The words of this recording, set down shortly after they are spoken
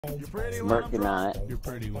I'm working on it. You're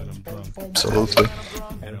pretty when I'm drunk. Absolutely.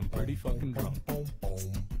 And I'm pretty fucking drunk.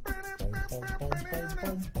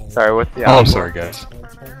 Sorry, what's the Oh, I'm sorry, guys.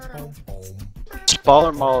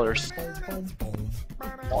 Baller Maulers.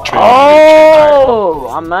 Oh,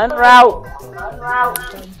 I'm en route.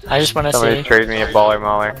 I just want to Somebody say, trade me a baller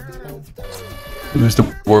mauler. Who's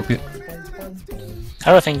the warp?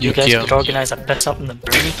 I don't think you guys Yukio. could organize a piss up in the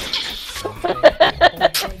brewery.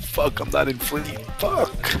 Fuck, I'm not in fleet.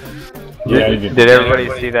 Fuck. Yeah, you Did everybody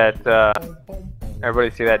see that,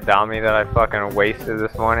 everybody see that dummy that I fucking wasted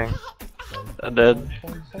this morning? I did.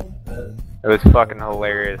 It was fucking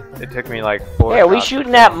hilarious. It took me like 4 Hey, are we shots.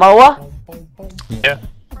 shooting at Moa? Yeah.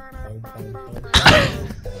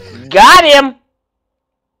 Got him!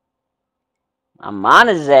 I'm on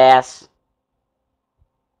his ass.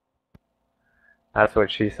 That's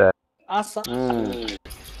what she said. Awesome. Mm.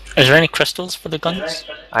 Is there any crystals for the guns?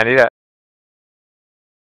 I need a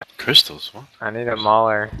Crystals, what?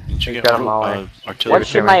 mauler. Did you He's get got a mauler. artillery? What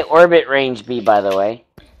should my orbit range be, by the way?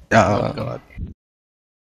 Oh, God.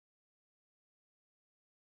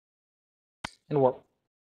 And what?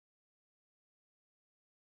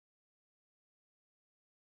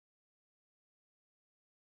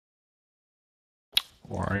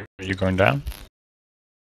 Why are you going down?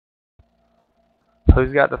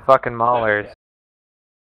 Who's got the fucking maulers?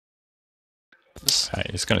 Hey,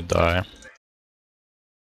 he's gonna die.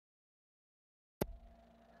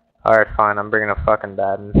 Alright, fine. I'm bringing a fucking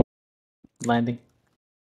Baden. Landing.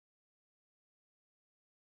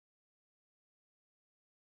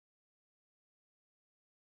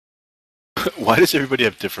 Why does everybody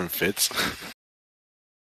have different fits?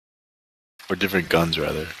 Or different guns,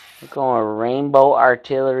 rather? We're going Rainbow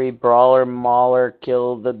Artillery Brawler Mauler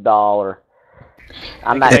Kill the Dollar.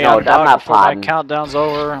 I'm not. Hey, No, I'm I'm not before my podding. countdown's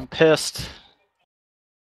over. I'm pissed.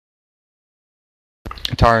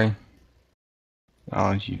 Atari.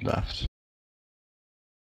 Oh, you left.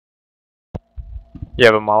 You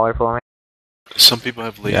have a mauler for me? Some people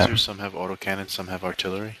have lasers, Yeah. some have autocannon, some have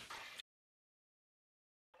artillery.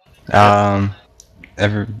 Well,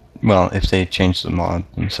 if they change the mod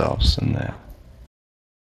themselves, then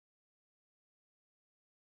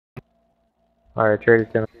Alright, trade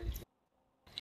it to me.